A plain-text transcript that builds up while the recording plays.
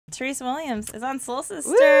Teresa Williams is on Soul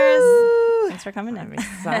Sisters. Woo! Thanks for coming in. I'm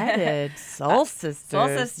excited. Soul Sisters. Soul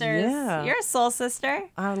Sisters. Yeah. You're a soul sister.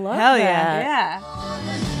 I love Hell that. Yeah.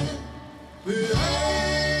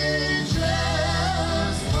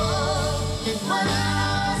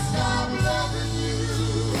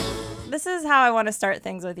 This is how I want to start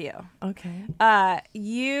things with you. Okay.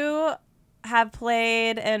 You have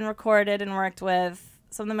played and recorded and worked with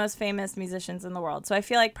some of the most famous musicians in the world. So I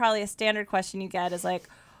feel like probably a standard question you get is like,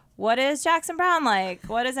 what is Jackson Browne like?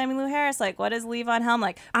 What is Emmylou Harris like? What is Levon Helm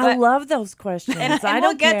like? I love those questions. And I we'll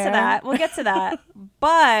don't get care. to that. We'll get to that.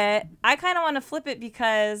 But I kind of want to flip it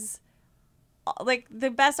because like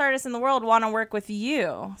the best artists in the world want to work with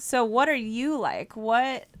you. So what are you like?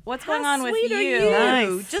 What's going on with sweet are you? you?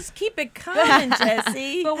 Nice. Just keep it coming,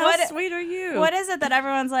 Jesse. But How sweet are you? What is it that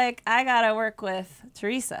everyone's like, I gotta work with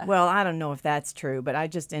Teresa? Well, I don't know if that's true, but I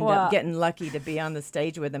just end Well- up getting lucky to be on the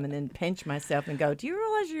stage with them and then pinch myself and go, do you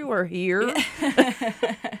realize you were here?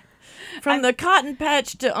 From the Cotton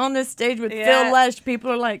Patch to on this stage with Yeah. Phil Lesh,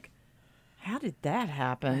 people are like, how did that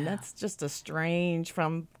happen? That's just a strange,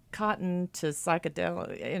 from cotton to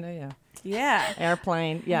psychedelic, Yeah.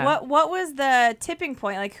 airplane. Yeah. What was the tipping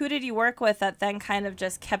point? Like, who did you work with that then kind of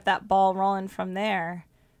just kept that ball rolling from there,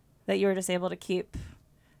 that you were just able to keep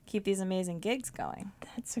these amazing gigs going?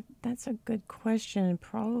 That's a good question.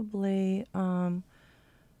 Probably, my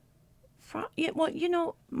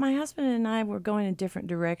husband and I were going in different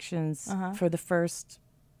directions for the first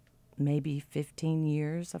maybe 15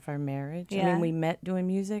 years of our marriage. I Yeah. mean, we met doing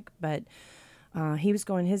music, but he was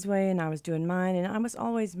going his way and I was doing mine, and I was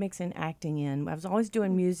always mixing acting in. I was always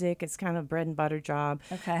doing music. It's kind of a bread and butter job.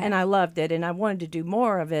 Okay. And I loved it, and I wanted to do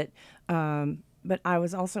more of it. But I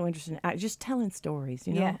was also interested in just telling stories,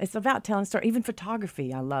 Yeah. It's about telling stories. Even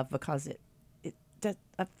photography I love because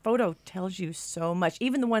a photo tells you so much.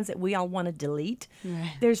 Even the ones that we all want to delete.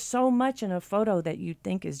 Right. There's so much in a photo that you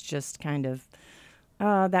think is just kind of,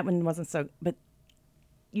 that one wasn't so, but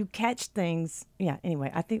you catch things. Yeah,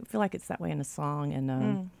 anyway, feel like it's that way in a song,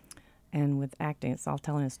 and with acting, it's all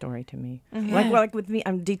telling a story to me. Like with me,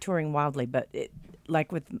 I'm detouring wildly, but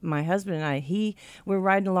like with my husband and I, we're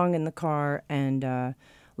riding along in the car and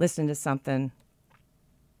listening to something,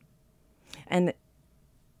 and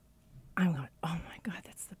I'm going, oh my God,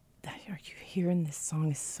 are you hearing this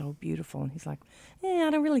song is so beautiful? And he's like, I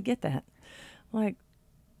don't really get that. Like,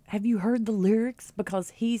 have you heard the lyrics? Because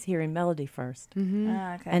he's hearing melody first.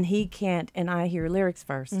 Okay. And he can't, and I hear lyrics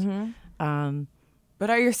first. But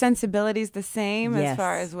are your sensibilities the same as Yes.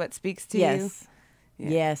 far as what speaks to Yes. you?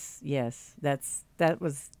 Yes. That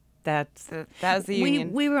was So that was the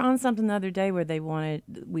union. We were on something the other day where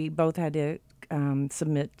we both had to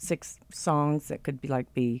submit 6 songs that could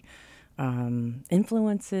be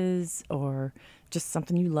influences or just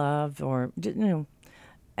something you love, or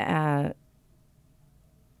and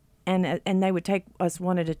they would take us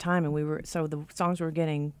one at a time, and so the songs were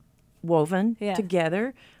getting woven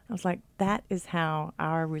together. I was like, that is how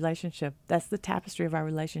our relationship, that's the tapestry of our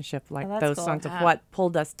relationship, like that's those cool. songs of Wow. what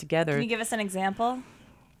pulled us together. Can you give us an example?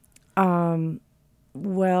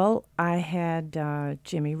 Well, I had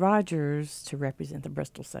Jimmy Rogers to represent the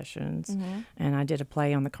Bristol Sessions, and I did a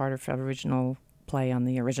play on the original play on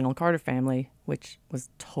the original Carter family, which was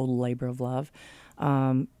total labor of love.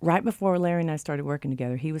 Right before Larry and I started working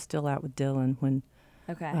together, he was still out with Dylan when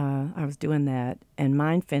I was doing that, and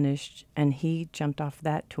mine finished, and he jumped off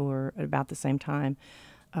that tour at about the same time.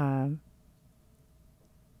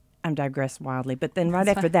 I'm digress wildly, but then right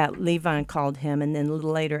after that, Levon called him, and then a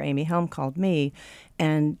little later, Amy Helm called me,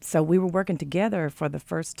 and so we were working together for the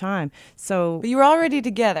first time. So But you were already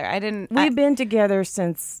together. we've been together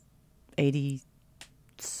since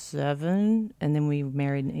 '87, and then we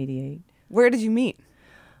married in '88. Where did you meet?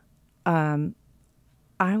 I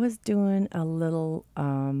was doing a little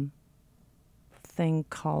thing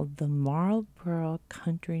called the Marlboro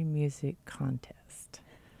Country Music Contest.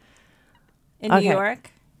 In New Okay.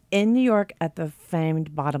 York? In New York at the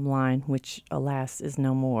famed Bottom Line, which, alas, is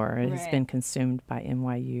no more. It has Right. been consumed by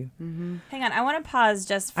NYU. Hang on, I want to pause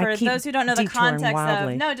just I for keep those who don't know the detouring context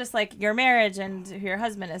wildly. of, no, just like your marriage and who your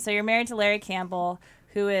husband is. So you're married to Larry Campbell,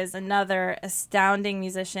 who is another astounding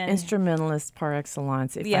musician. Instrumentalist par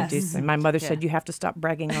excellence, if I Yes. do say. My mother said, you have to stop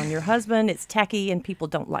bragging on your husband. It's tacky and people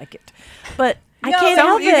don't like it. But I can't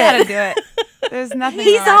help You it. gotta do it. There's nothing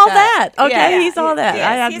He's wrong all with that. Okay, Yeah. he's all that. I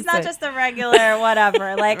Yes, have he's to not say. just a regular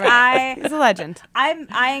whatever. Like He's a legend.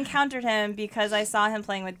 I encountered him because I saw him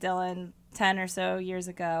playing with Dylan 10 or so years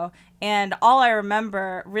ago, and all I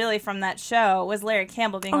remember really from that show was Larry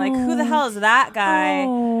Campbell being like, who the hell is that guy?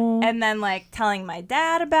 And then like telling my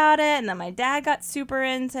dad about it, and then my dad got super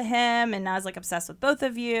into him, and I was like obsessed with both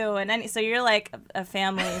of you, and so you're like a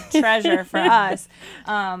family treasure for us.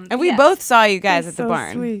 And we both saw you guys at the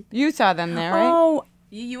barn. Sweet. You saw them there, right? Oh,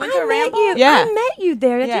 You went to a ramble? I met you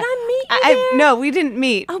there. Did I meet you there? No, we didn't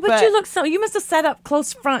meet. Oh, but you look so. You must have sat up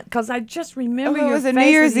close front because I just remember it your was a face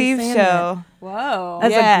New Year's when you Eve sang show. Whoa.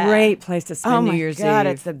 That's Yeah. a great place to spend New Year's Oh my God,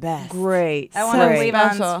 Eve. it's the best. Great. I want to Great. leave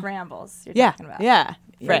on Special. rambles you're Yeah, talking about. yeah.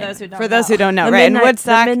 For Right. those who don't For those know. who don't know, The right? In midnight,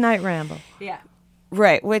 Woodstock, the Midnight Ramble. Yeah.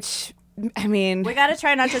 right? Which, I mean, We got to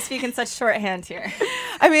try not to speak in such shorthand here.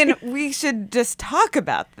 we should just talk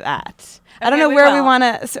about that. I don't Okay, know we where we will. want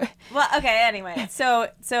to. Well, okay, anyway. So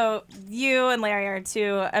you and Larry are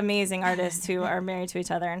two amazing artists who are married to each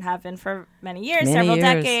other and have been for many years, several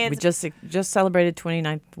decades. We just celebrated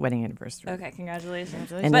 29th wedding anniversary. Okay,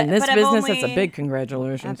 congratulations. And But- in this but I've business, that's a only- big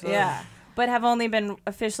congratulations. Yeah. But have only been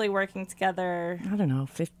officially working together. I don't know,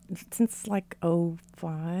 since like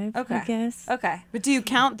 '05, Okay. I guess. Okay. But do you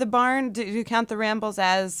count the barn? Do you count the rambles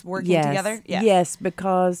as working Yes. together? Yes,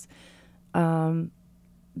 because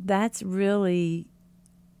that's really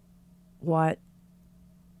what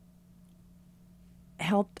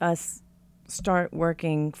helped us start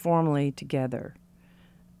working formally together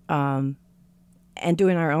and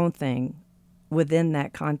doing our own thing within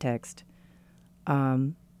that context.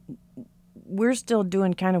 We're still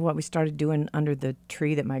doing kind of what we started doing under the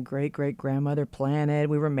tree that my great-great-grandmother planted.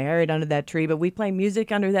 We were married under that tree, but we play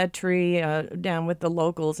music under that tree down with the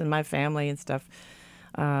locals and my family and stuff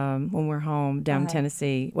when we're home down in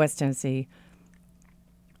Tennessee, West Tennessee.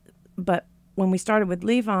 But when we started with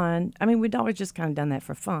Levon, I mean, we'd always just kind of done that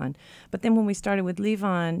for fun. But then when we started with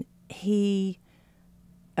Levon, he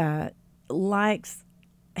liked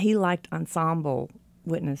ensemble,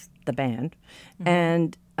 witness the band,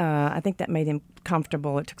 and I think that made him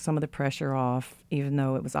comfortable. It took some of the pressure off, even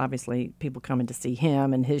though it was obviously people coming to see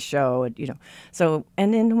him and his show, and, So,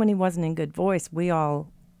 and then when he wasn't in good voice, we all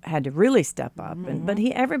had to really step up. And but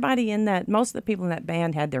everybody in that, most of the people in that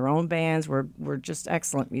band had their own bands, were just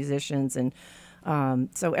excellent musicians, and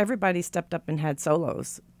so everybody stepped up and had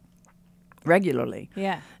solos regularly.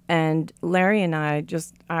 Yeah. And Larry and I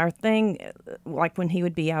our thing, like when he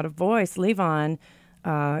would be out of voice, Levon,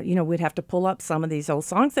 we'd have to pull up some of these old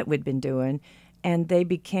songs that we'd been doing, and they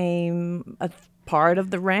became a part of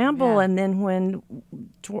the ramble. Yeah. And then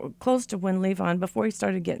close to when Levon, before he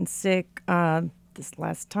started getting sick this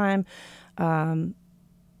last time,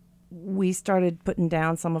 we started putting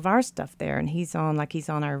down some of our stuff there, and he's on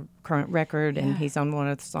our current record, and he's on one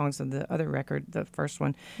of the songs of the other record, the first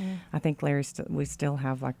one. I think we still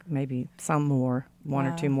have like maybe some more, one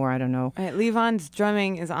or two more, I don't know. Right, Levon's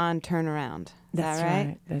drumming is on Turnaround. Is That's that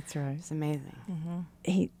right? That's right. It's amazing.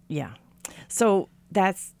 So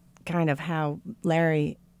that's kind of how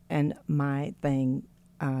Larry and my thing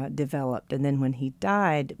developed, and then when he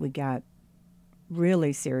died, we got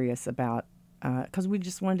really serious about because we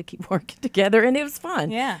just wanted to keep working together, and it was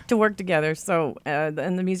fun to work together. So, and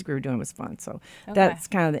the music we were doing was fun. So that's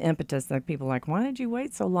kind of the impetus that people are like, why did you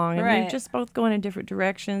wait so long? And we were just both going in different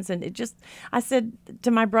directions. And I said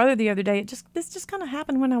to my brother the other day, this just kind of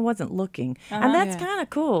happened when I wasn't looking. And that's kind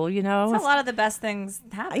of cool, So a lot of the best things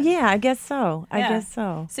happen. Yeah, I guess so. I guess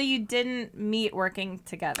so. So you didn't meet working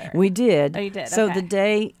together? We did. Oh, you did? So Okay. the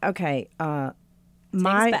day,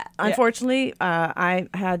 unfortunately, I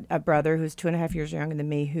had a brother who's 2.5 years younger than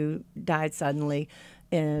me who died suddenly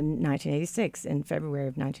in 1986, in February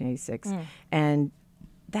of 1986. And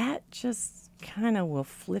that just kind of will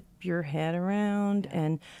flip your head around.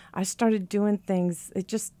 And I started doing things, it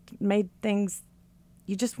just made things,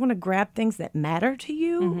 you just want to grab things that matter to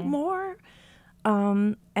you more.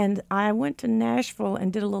 And I went to Nashville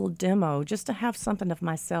and did a little demo just to have something of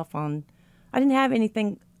myself on. I didn't have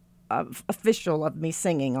anything official of me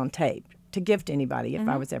singing on tape to give to anybody if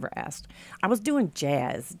I was ever asked. I was doing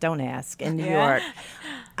jazz, don't ask, in New York.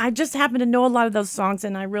 I just happened to know a lot of those songs,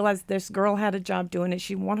 and I realized this girl had a job doing it.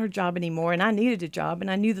 She didn't want her job anymore, and I needed a job, and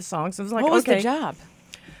I knew the songs. So I was like, What was okay. the job?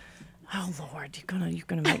 Oh Lord, you're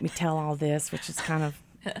gonna make me tell all this, which is kind of,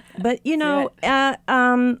 but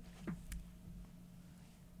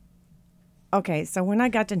okay. So when I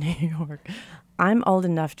got to New York, I'm old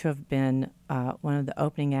enough to have been one of the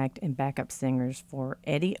opening act and backup singers for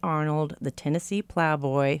Eddie Arnold, the Tennessee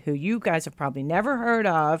Plowboy, who you guys have probably never heard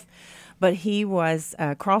of, but he was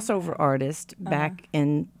a crossover artist back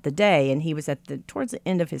in the day, and he was towards the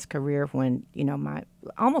end of his career when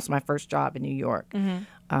almost my first job in New York.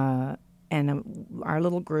 our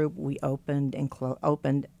little group, we opened and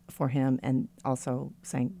opened for him and also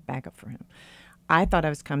sang backup for him. I thought I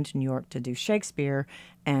was coming to New York to do Shakespeare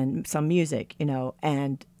and some music,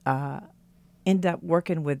 and ended up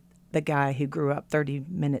working with the guy who grew up 30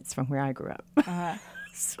 minutes from where I grew up.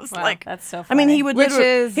 So it's Wow, that's so I funny. mean, he would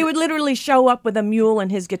literally show up with a mule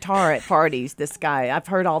and his guitar at parties. This guy, I've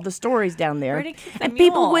heard all the stories down there, Where'd he keep the and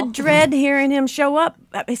people mule? would dread hearing him show up,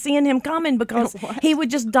 seeing him coming, because he would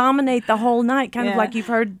just dominate the whole night, kind of like you've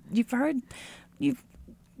heard.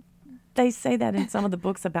 They say that in some of the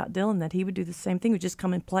books about Dylan, that he would do the same thing. He would just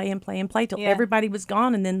come and play till everybody was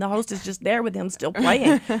gone, and then the host is just there with him still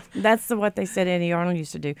playing. That's what they said Eddie Arnold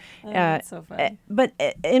used to do. That's so funny. But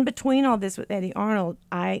in between all this with Eddie Arnold,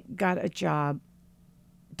 I got a job,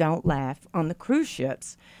 don't laugh, on the cruise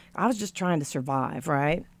ships. I was just trying to survive,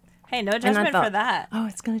 right? Hey, no judgment thought, for that. Oh,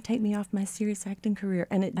 it's going to take me off my serious acting career.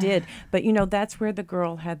 And it did. But, that's where the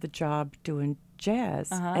girl had the job doing jazz.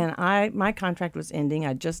 And my contract was ending.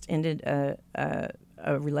 I just ended a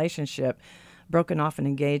relationship, broken off an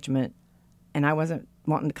engagement, and I wasn't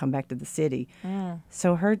wanting to come back to the city.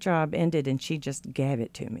 So her job ended, and she just gave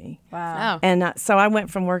it to me. Wow. Oh. And so I went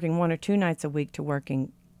from working 1 or 2 nights a week to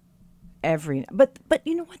working every. But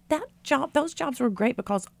you know what? Those jobs were great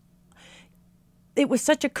because it was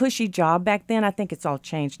such a cushy job back then. I think it's all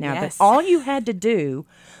changed now. Yes. But all you had to do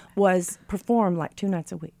was perform like 2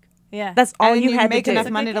 nights a week. Yeah. That's all And you had to make do. enough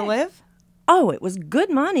money to live? Oh, it was good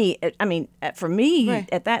money. I mean, for me Right.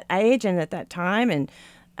 at that age and at that time, and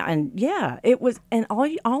yeah, it was. And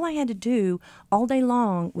all I had to do all day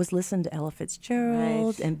long was listen to Ella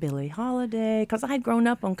Fitzgerald and Billie Holiday, because I had grown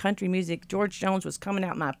up on country music. George Jones was coming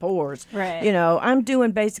out my pores. Right. I'm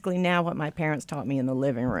doing basically now what my parents taught me in the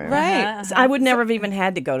living room. Right. So I would never have even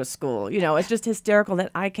had to go to school. It's just hysterical that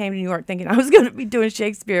I came to New York thinking I was going to be doing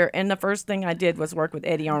Shakespeare, and the first thing I did was work with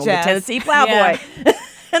Eddie Arnold, Jazz. the Tennessee Plowboy,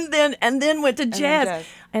 and then went to then jazz. jazz.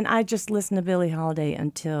 And I just listened to Billie Holiday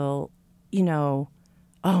until,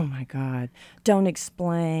 oh my God, don't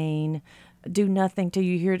explain, do nothing till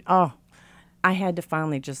you hear it. Oh, I had to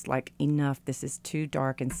finally just enough. This is too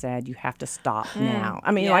dark and sad. You have to stop now.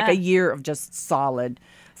 I mean, like a year of just solid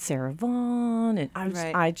Sarah Vaughan, and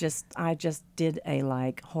I just did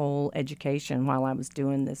a whole education while I was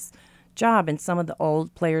doing this job. And some of the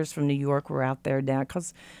old players from New York were out there now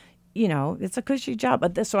because, it's a cushy job.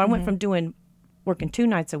 But so I went from working 2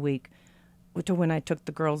 nights a week to when I took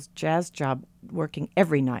the girls' jazz job, working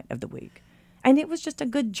every night of the week. And it was just a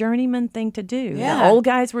good journeyman thing to do. Yeah. The old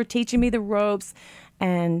guys were teaching me the ropes,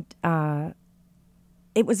 and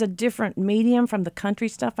it was a different medium from the country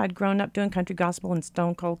stuff. I'd grown up doing country gospel and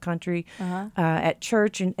stone cold country at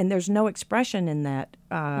church, and there's no expression in that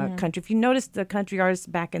country. If you notice the country artists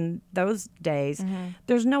back in those days,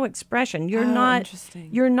 there's no expression. You're not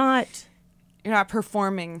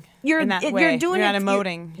performing in that way. You're doing You're it. not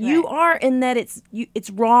emoting. You are in that it's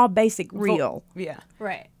raw, basic, real. Yeah.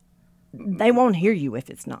 Right. They won't hear you if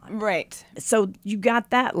it's not. Right. So you got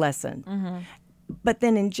that lesson. But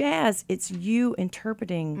then in jazz, it's you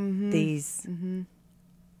interpreting these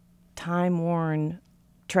time-worn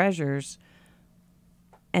treasures.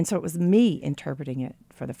 And so it was me interpreting it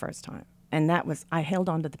for the first time. And that was, I held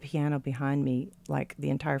onto the piano behind me the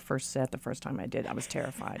entire first set. The first time I did, I was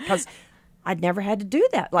terrified because I'd never had to do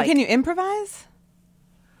that. Can you improvise?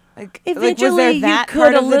 Eventually, was there you that could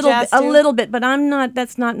part a of the jazz too? little bit, but I'm not.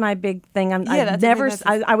 That's not my big thing. that's never. the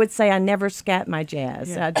thing, I would say I never scat my jazz.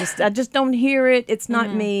 Yeah. I just don't hear it. It's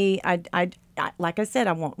not me. I like I said,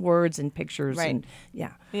 I want words and pictures and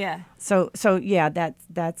yeah. Yeah. So yeah,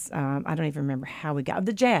 that's. I don't even remember how we got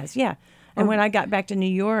the jazz. Yeah. And when I got back to New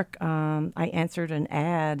York, I answered an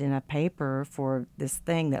ad in a paper for this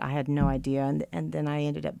thing that I had no idea, and then I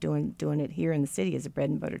ended up doing it here in the city as a bread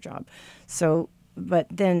and butter job. So. But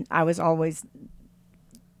then I was always,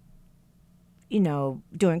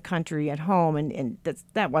 doing country at home, and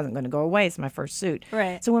that wasn't going to go away. It's my first suit.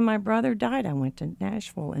 Right. So when my brother died, I went to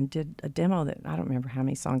Nashville and did a demo that I don't remember how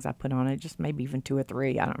many songs I put on it, just maybe even 2 or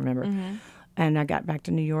 3. I don't remember. And I got back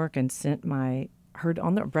to New York and heard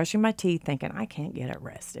on the brushing my teeth, thinking I can't get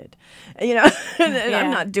arrested, and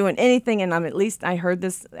I'm not doing anything. And I heard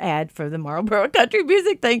this ad for the Marlboro Country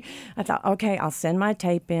Music thing. I thought, okay, I'll send my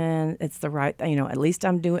tape in. It's the right, at least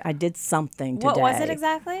I did something today. What was it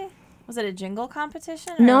exactly? Was it a jingle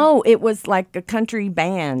competition? Or? No, it was like a country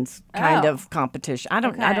bands kind of competition. I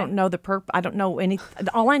don't know I don't know any.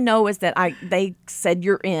 All I know is that they said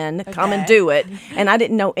you're in, come and do it. And I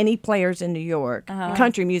didn't know any players in New York,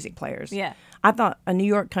 country music players. Yeah. I thought a New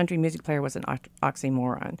York country music player was an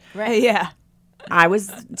oxymoron. Right. Yeah. I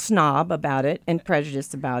was snob about it and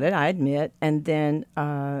prejudiced about it, I admit. And then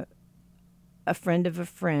a friend of a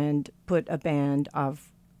friend put a band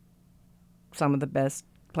of some of the best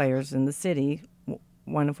players in the city,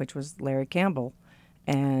 one of which was Larry Campbell.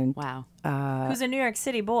 And Wow. Who's a New York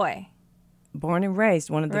City boy. born and raised,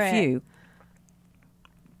 one of the Right. few.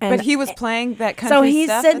 And But he was playing that country so he's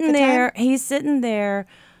stuff at sitting the there. time? He's sitting there.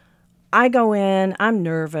 I go in. I'm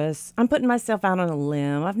nervous. I'm putting myself out on a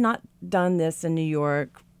limb. I've not done this in New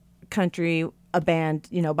York. Country, a band,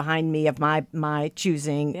 behind me of my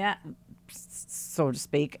choosing, Yeah. so to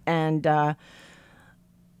speak. And I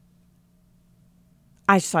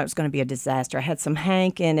just thought it was going to be a disaster. I had some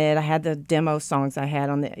Hank in it. I had the demo songs I had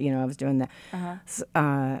on the. I was doing that.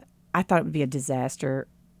 I thought it would be a disaster.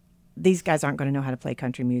 These guys aren't going to know how to play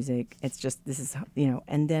country music. It's just, this is,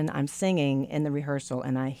 and then I'm singing in the rehearsal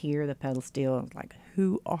and I hear the pedal steel. I'm like,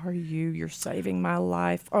 who are you? You're saving my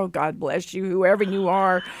life. Oh, God bless you, whoever you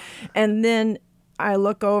are. And then I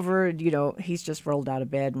look over, he's just rolled out of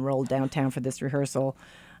bed and rolled downtown for this rehearsal.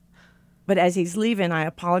 But as he's leaving, I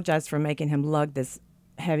apologize for making him lug this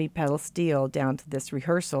heavy pedal steel down to this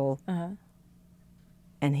rehearsal.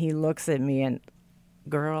 And he looks at me and,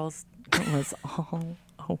 girls, it was all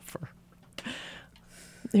over.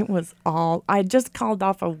 It was all. I just called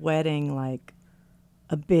off a wedding, like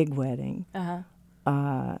a big wedding,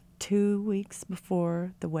 2 weeks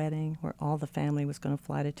before the wedding, where all the family was going to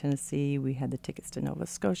fly to Tennessee. We had the tickets to Nova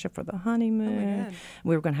Scotia for the honeymoon.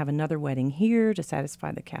 We were going to have another wedding here to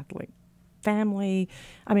satisfy the Catholic family.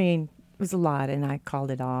 I mean, it was a lot, and I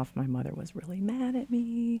called it off. My mother was really mad at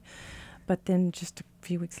me. But then just a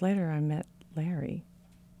few weeks later, I met Larry.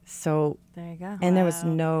 So There you go. and there was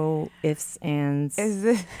no ifs, ands. Is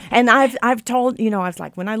this, And I've told, I was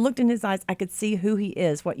like, when I looked in his eyes, I could see who he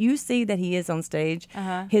is. What you see that he is on stage,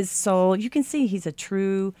 his soul, you can see his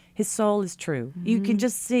soul is true. You can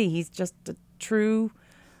just see he's just a true,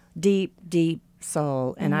 deep, deep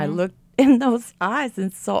soul. And I looked in those eyes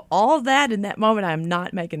and saw all that in that moment. I'm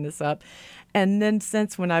not making this up. And then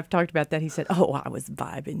since when I've talked about that, he said, "Oh, I was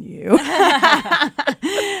vibing you."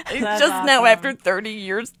 He's That's just now, awesome. after 30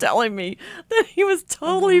 years, telling me that he was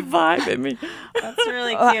totally vibing me. That's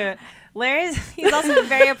really cute. He's also a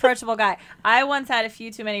very approachable guy. I once had a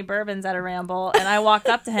few too many bourbons at a ramble, and I walked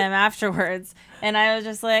up to him afterwards, and I was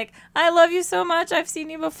just like, I love you so much. I've seen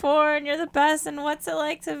you before, and you're the best, and what's it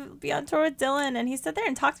like to be on tour with Dylan? And he sat there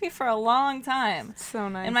and talked to me for a long time. so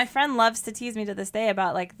nice. And my friend loves to tease me to this day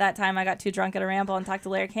about, like, that time I got too drunk at a ramble and talked to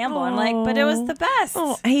Larry Campbell. I'm like, but it was the best.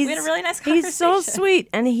 We had a really nice conversation. He's so sweet,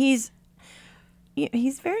 and he's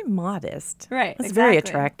very modest. Right, That's very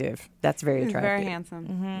exactly. attractive. That's very He's attractive. very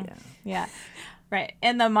handsome. Yeah. Right.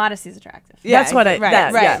 And the modesty's attractive. Yeah, That's what I. right,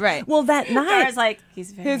 that- right. Well, that Tara's night, like,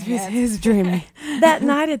 he's very handsome. His dreamy. that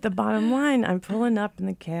night at the bottom line, I'm pulling up in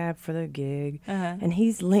the cab for the gig, and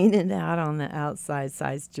he's leaning out on the outside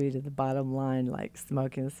side street of the bottom line, like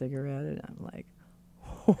smoking a cigarette, and I'm like,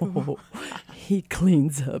 oh, he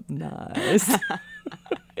cleans up nice.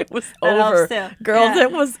 It was That over, helps too. girls. Yeah.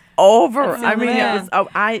 It was over. That's I mean, yeah. it was. Oh,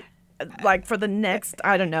 I like for the next.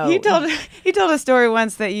 I don't know. He told a story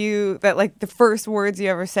once that like the first words you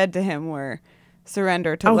ever said to him were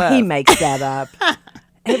surrender to Oh, love. he makes that up.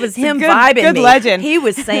 It was him good- vibing good me. legend. He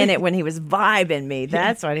was saying it when he was vibing me.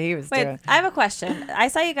 That's what he was Wait, doing. I have a question. I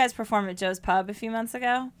saw you guys perform at Joe's Pub a few months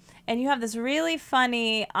ago, and you have this really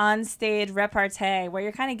funny on-stage repartee where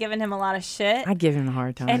you're kind of giving him a lot of shit. I give him a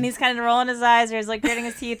hard time. And he's kind of rolling his eyes, or he's like gritting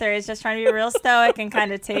his teeth, or he's just trying to be real stoic and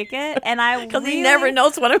kind of take it. And I because really, he never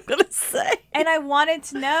knows what I'm going to say. And I wanted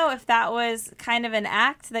to know if that was kind of an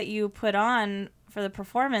act that you put on for the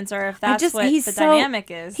performance, or if that's what the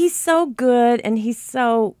dynamic is. He's so good, and he's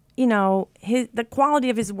so, the quality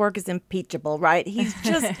of his work is impeachable, right? He's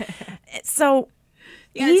just so.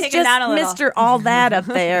 You gotta He's take it just down a little. Mr. All That up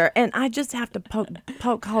there, and I just have to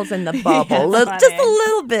poke holes in the bubble, That's just a funny.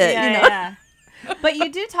 little bit, Yeah. But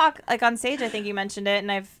you do talk, like on stage, I think you mentioned it,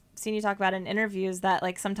 and I've seen you talk about it in interviews, that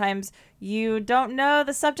like sometimes you don't know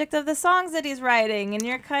the subject of the songs that he's writing, and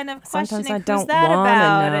you're kind of Sometimes questioning I who's don't that wanna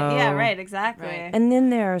about. know. Yeah, right, exactly. Right. And then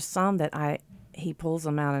there are some that he pulls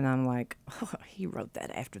them out, and I'm like, oh, he wrote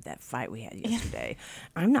that after that fight we had yesterday.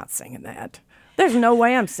 I'm not singing that. There's no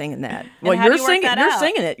way I'm singing that. Well, how do you're you work singing. that You're out?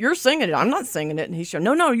 singing it. You're singing it. I'm not singing it. And he's showing,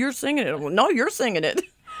 no, you're singing it. Well, no, you're singing it.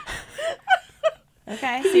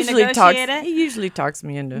 Okay, so you negotiate it? He usually talks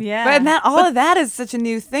me into. Yeah. But all of that is such a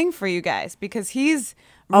new thing for you guys because he's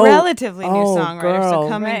relatively new songwriter. Girl. So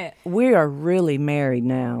coming, Right. We are really married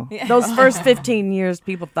now. Those first 15 years,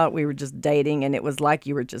 people thought we were just dating, and it was like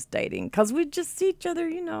you were just dating because we'd just see each other,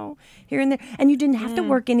 here and there, and you didn't have to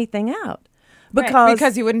work anything out.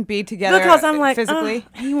 Because you wouldn't be together because I'm like, physically.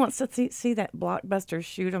 He wants to see that blockbuster,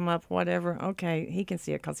 shoot 'em up, whatever. Okay, he can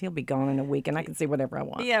see it because he'll be gone in a week, and I can see whatever I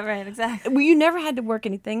want. Yeah, right, exactly. Well, you never had to work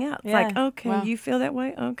anything out. It's like, Yeah. okay, Wow. you feel that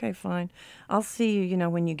way? Okay, fine. I'll see you,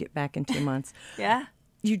 when you get back in 2 months. Yeah.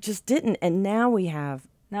 You just didn't, and now we have.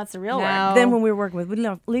 Now it's the real Now- work. Then when we were working with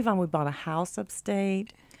Levon, we bought a house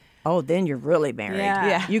upstate. Oh, then you're really married.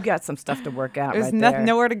 Yeah. You got some stuff to work out There's right nothing, there.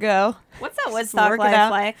 nowhere to go. What's that Just Woodstock work it life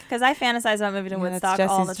out. like? Because I fantasize about moving to Yeah, that's Woodstock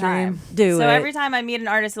all the Jesse's time. dream. Do so it. every time I meet an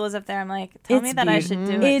artist who lives up there, I'm like, tell me that I should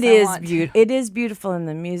do it. It 'cause I is want to. beautiful. It is beautiful, and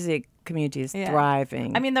the music community is Yeah.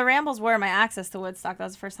 thriving. I mean, the Rambles were my access to Woodstock. That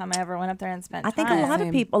was the first time I ever went up there and spent I think time. a lot Same.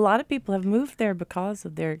 of people have moved there because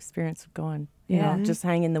of their experience of going. Just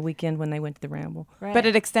hanging the weekend when they went to the Ramble. Right. But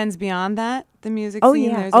it extends beyond that, the music Oh scene.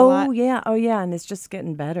 yeah. There's a lot. Oh yeah, and it's just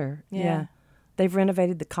getting better. Yeah. They've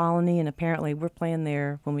renovated the Colony, and apparently we're playing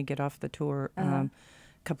there when we get off the tour. A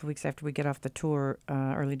couple of weeks after we get off the tour,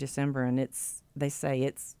 early December, and they say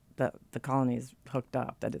it's the Colony is hooked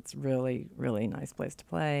up. That it's really really nice place to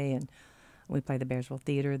play, and we play the Bearsville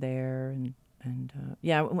Theater there, and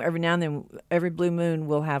every now and then, every blue moon,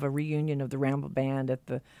 we'll have a reunion of the Ramble Band at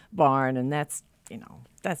the barn, and that's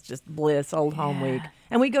just bliss, old home week.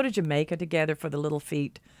 And we go to Jamaica together for the Little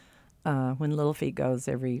Feet. When Little Feet goes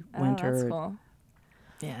every winter. Oh, that's cool.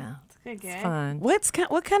 Yeah, It's a good gig. it's fun.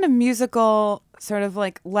 What kind of musical sort of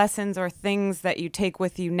like lessons or things that you take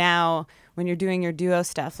with you now when you're doing your duo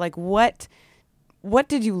stuff? Like what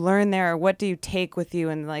did you learn there, or what do you take with you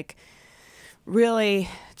and like really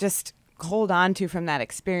just hold on to from that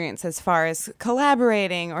experience as far as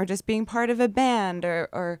collaborating or just being part of a band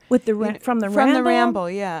or With the from the Ramble? Ramble,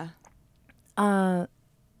 yeah. I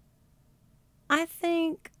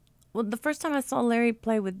think. Well, the first time I saw Larry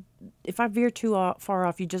play with, if I veer too far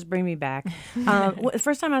off, you just bring me back. The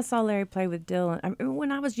first time I saw Larry play with Dylan, when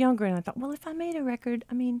I was younger, and I thought, well, if I made a record,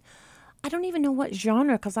 I don't even know what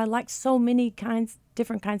genre, because I like so many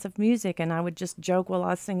different kinds of music, and I would just joke, well,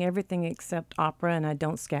 I sing everything except opera, and I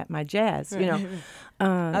don't scat my jazz,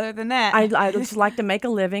 Other than that, I just like to make a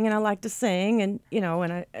living, and I like to sing, and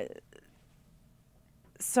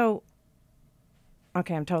so.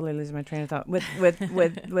 Okay, I'm totally losing my train of thought with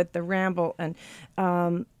the Ramble, and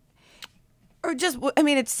or just,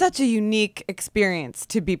 it's such a unique experience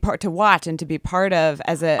to watch and to be part of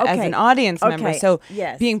as an audience member. Okay. So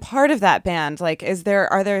Yes. being part of that band, like,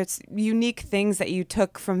 are there unique things that you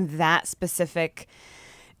took from that specific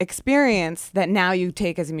experience that now you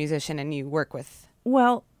take as a musician and you work with?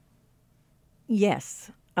 Well, yes,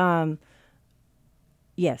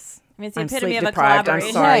 yes. It's the I'm epitome of a sleep-deprived. I'm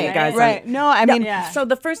collaboration. sorry, right? guys. Right. No, I mean, Yeah. So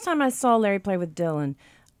the first time I saw Larry play with Dylan,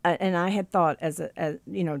 and I had thought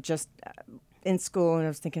just in school, and I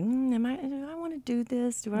was thinking, do I want to do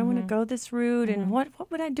this? Do I want to go this route? And what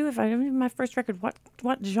would I do if I did my first record?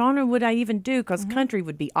 What genre would I even do? Because country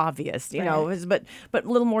would be obvious, but a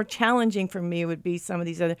little more challenging for me would be some of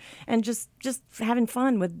these other, and just having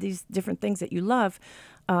fun with these different things that you love.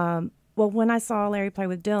 Well, when I saw Larry play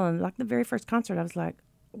with Dylan, like the very first concert, I was like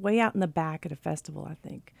way out in the back at a festival, I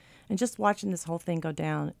think, and just watching this whole thing go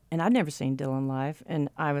down. And I'd never seen Dylan live, and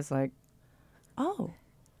I was like, oh,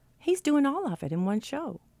 he's doing all of it in one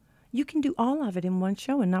show. You can do all of it in one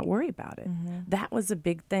show and not worry about it. That was a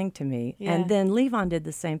big thing to me. Yeah. And then Levon did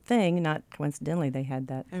the same thing. Not coincidentally, they had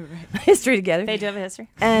that history together. They do have a history.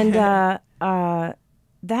 And that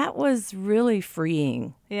was really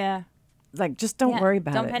freeing. Yeah. Like, just don't worry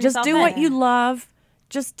about Don't it. pen Just yourself do in. what you love.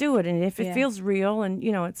 Just do it. And if it Yeah. feels real, and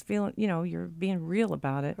it's feeling, you're being real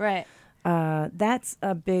about it. Right. That's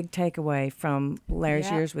a big takeaway from Larry's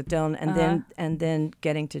Yeah. years with Dylan, and then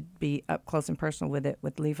getting to be up close and personal with it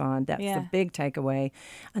with Levon. That's Yeah. the big takeaway.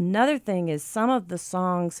 Another thing is some of the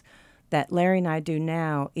songs that Larry and I do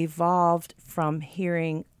now evolved from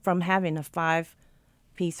having a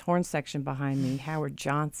 5-piece horn section behind me. Howard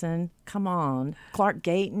Johnson, come on, Clark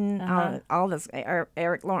Gayton, all those,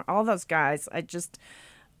 Eric Lawrence, all those guys.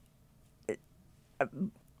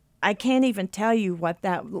 I can't even tell you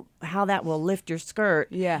how that will lift your skirt.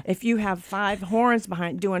 Yeah. If you have 5 horns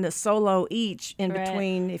behind doing a solo each in Right.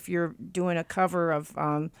 between, if you're doing a cover of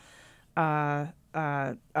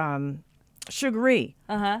Sugaree.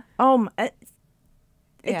 Oh,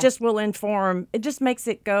 it just will inform. It just makes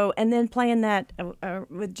it go. And then playing that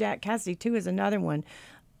with Jack Cassidy too is another one.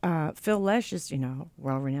 Phil Lesh is,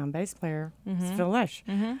 world-renowned bass player. It's Phil Lesh.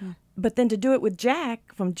 But then to do it with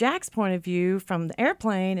Jack, from Jack's point of view, from the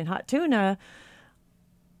Airplane and Hot Tuna,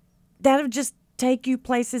 that'll just take you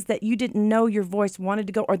places that you didn't know your voice wanted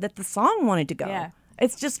to go, or that the song wanted to go. Yeah.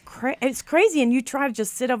 It's just it's crazy, and you try to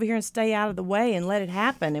just sit over here and stay out of the way and let it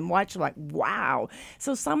happen and watch like, wow.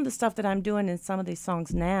 So some of the stuff that I'm doing in some of these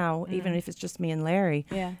songs now, even if it's just me and Larry,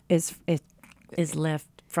 is left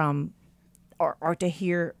from, or to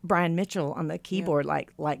hear Brian Mitchell on the keyboard,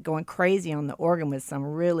 like going crazy on the organ with some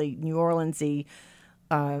really New Orleans-y,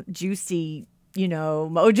 juicy,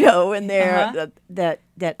 mojo in there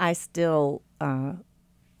that I still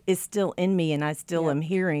is still in me, and I still am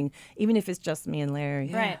hearing, even if it's just me and Larry.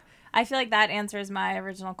 Yeah. Right. I feel like that answers my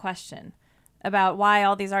original question about why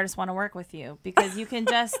all these artists want to work with you, because you can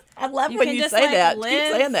just I love when you say that. Keep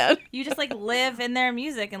saying that. You just like live in their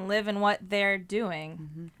music and live in what they're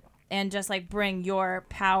doing, and just like bring your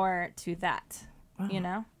power to that.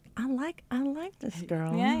 Wow. I like this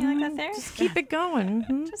girl. Yeah, you like that theory? Just keep it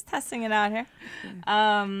going. Just testing it out here.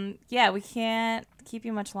 We can't keep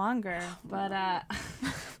you much longer, but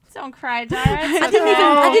don't cry, Dara.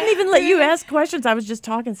 I didn't even let you ask questions. I was just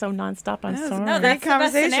talking so nonstop. I'm sorry. No, that's the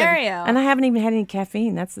best scenario. And I haven't even had any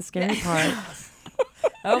caffeine. That's the scary part.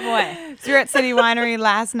 Oh boy. So you're at City Winery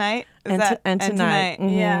last night? And tonight. Mm-hmm.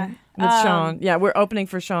 Yeah. With Sean. Yeah, we're opening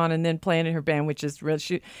for Sean and then playing in her band, which is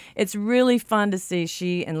really, it's really fun to see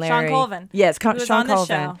she and Larry. Sean Colvin. Yes, Sean Colvin.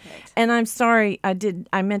 Show. And I'm sorry,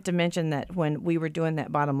 I meant to mention that when we were doing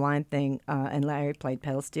that bottom line thing, and Larry played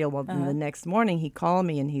pedal steel, well, then the next morning he called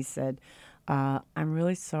me and he said, I'm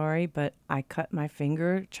really sorry, but I cut my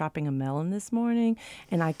finger chopping a melon this morning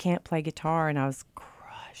and I can't play guitar. And I was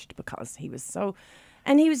crushed because he was so...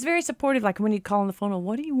 And he was very supportive, like when he'd call on the phone, well,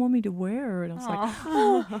 what do you want me to wear? And I was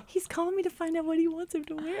like, he's calling me to find out what he wants him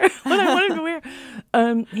to wear, what I want him to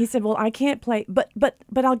wear. He said, well, I can't play, but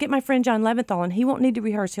I'll get my friend John Leventhal, and he won't need to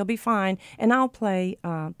rehearse. He'll be fine, and I'll play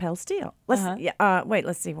pedal steel. Let's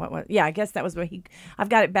see what. Yeah, I guess that was what I've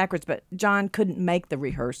got it backwards, but John couldn't make the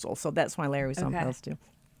rehearsal, so that's why Larry was on pedal steel.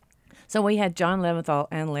 So we had John Leventhal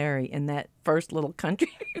and Larry in that first little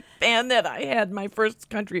country band that I had, my first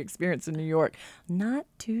country experience in New York. Not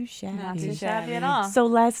too shabby. Not too shabby at all. So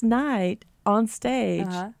last night on stage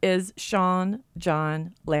is Sean,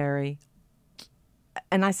 John, Larry.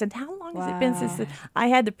 And I said, how long has it been since I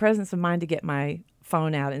had the presence of mind to get my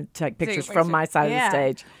phone out and take pictures from my side of the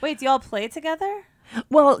stage. Wait, do y'all play together?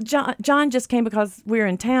 Well, John just came because we were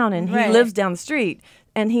in town, and he lives down the street.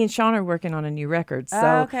 And he and Sean are working on a new record.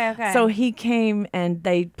 So, so he came and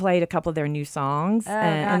they played a couple of their new songs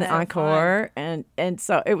and the encore. And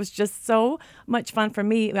so it was just so much fun for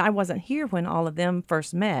me. I wasn't here when all of them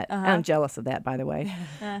first met. I'm jealous of that, by the way.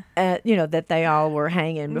 That they all were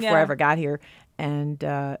hanging before I ever got here. And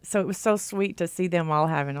so it was so sweet to see them all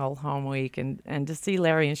having old home week and to see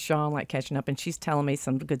Larry and Sean like catching up. And she's telling me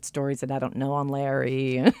some good stories that I don't know on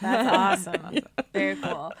Larry. That's awesome. Very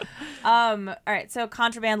cool. All right. So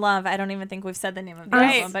Contraband Love. I don't even think we've said the name of the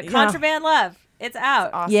album, but Contraband Love. It's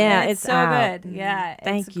out. Awesome. Yeah, it's so out. good. Yeah,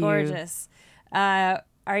 it's gorgeous. Are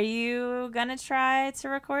you gonna try to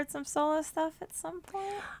record some solo stuff at some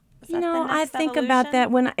point? I think about that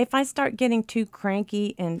if I start getting too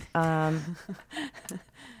cranky and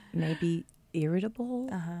maybe irritable,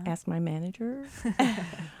 ask my manager.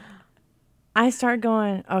 I start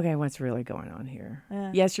going, okay, what's really going on here?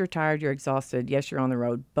 Yes, you're tired, you're exhausted. Yes, you're on the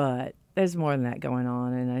road, but there's more than that going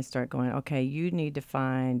on. And I start going, okay, you need to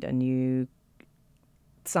find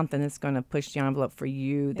something that's going to push the envelope for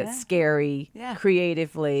you, that's scary,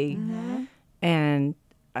 creatively. And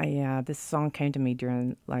this song came to me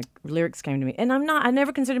lyrics came to me. And I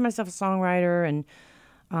never considered myself a songwriter,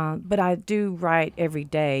 but I do write every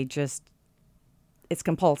day, it's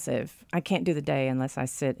compulsive. I can't do the day unless I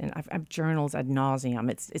sit, and I've journals ad nauseum.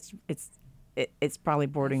 It's probably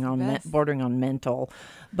bordering on mental,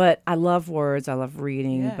 but I love words. I love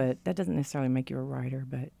reading, but that doesn't necessarily make you a writer.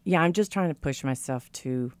 But yeah, I'm just trying to push myself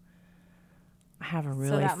to have a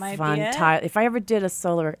really fun title. If I ever did a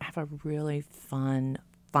solo, have a really fun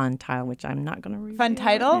title, which I'm not going to read. Fun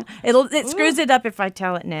title? It screws it up if I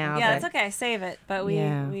tell it now. Yeah, it's okay. Save it. But we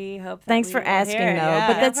hope that Thanks for asking, though. Yeah.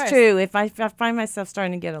 But that's true. If I find myself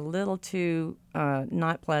starting to get a little too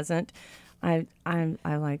not pleasant, I'm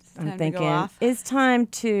thinking it's time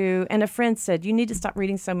to. And a friend said, you need to stop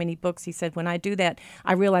reading so many books. He said, when I do that,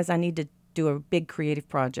 I realize I need to do a big creative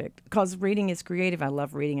project, because reading is creative. I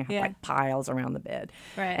love reading. I have like piles around the bed.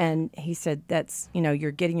 Right. And he said, that's,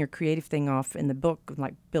 you're getting your creative thing off in the book,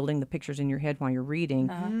 like building the pictures in your head while you're reading,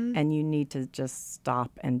 and you need to just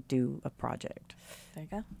stop and do a project. There you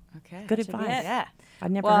go. Okay. Good advice. Yeah.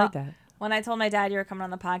 I'd never heard that. When I told my dad you were coming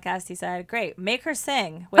on the podcast, he said, "Great, make her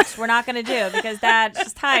sing," which we're not going to do because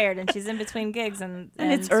she's tired and she's in between gigs and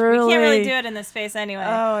it's early. We can't really do it in this space anyway.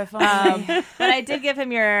 Oh, if only. But I did give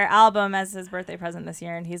him your album as his birthday present this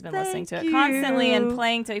year, and he's been listening to it constantly and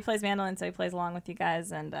playing to it. He plays mandolin, so he plays along with you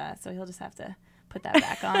guys, and so he'll just have to put that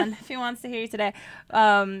back on if he wants to hear you today.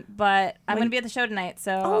 But I'm going to be at the show tonight,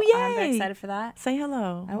 so I'm very excited for that. Say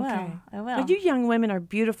hello. I will. Okay. I will. But you young women are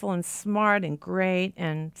beautiful and smart and great,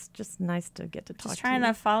 and it's just nice to get to talk Just to trying you.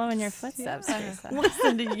 to follow in your footsteps. Teresa.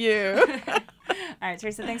 Listen to you. All right,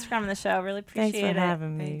 Teresa, thanks for coming on the show. Really appreciate Thanks for it.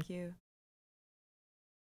 having me. Thank you.